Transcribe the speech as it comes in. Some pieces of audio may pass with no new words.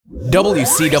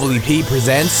WCWP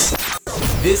presents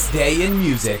This Day in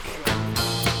Music.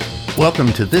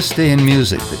 Welcome to This Day in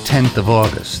Music, the 10th of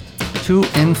August. Two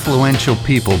influential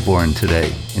people born today.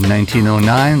 In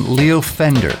 1909, Leo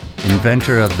Fender,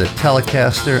 inventor of the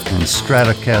Telecaster and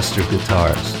Stratocaster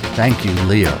guitars. Thank you,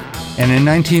 Leo. And in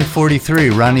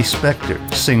 1943, Ronnie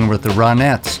Spector, singer with the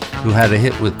Ronettes, who had a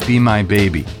hit with Be My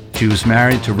Baby. She was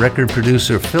married to record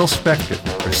producer Phil Spector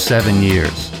for 7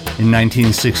 years. In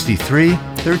 1963,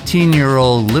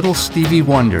 13-year-old Little Stevie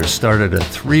Wonder started a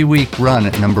 3-week run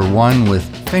at number 1 with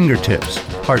Fingertips,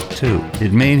 Part 2.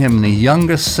 It made him the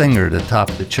youngest singer to top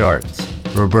the charts.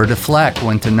 Roberta Flack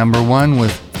went to number 1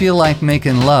 with Feel Like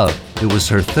Making Love. It was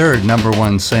her third number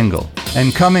 1 single.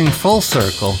 And coming full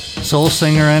circle, soul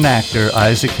singer and actor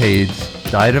Isaac Hayes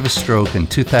died of a stroke in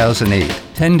 2008,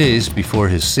 10 days before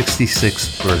his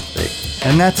 66th birthday.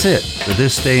 And that's it for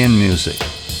This Day in Music.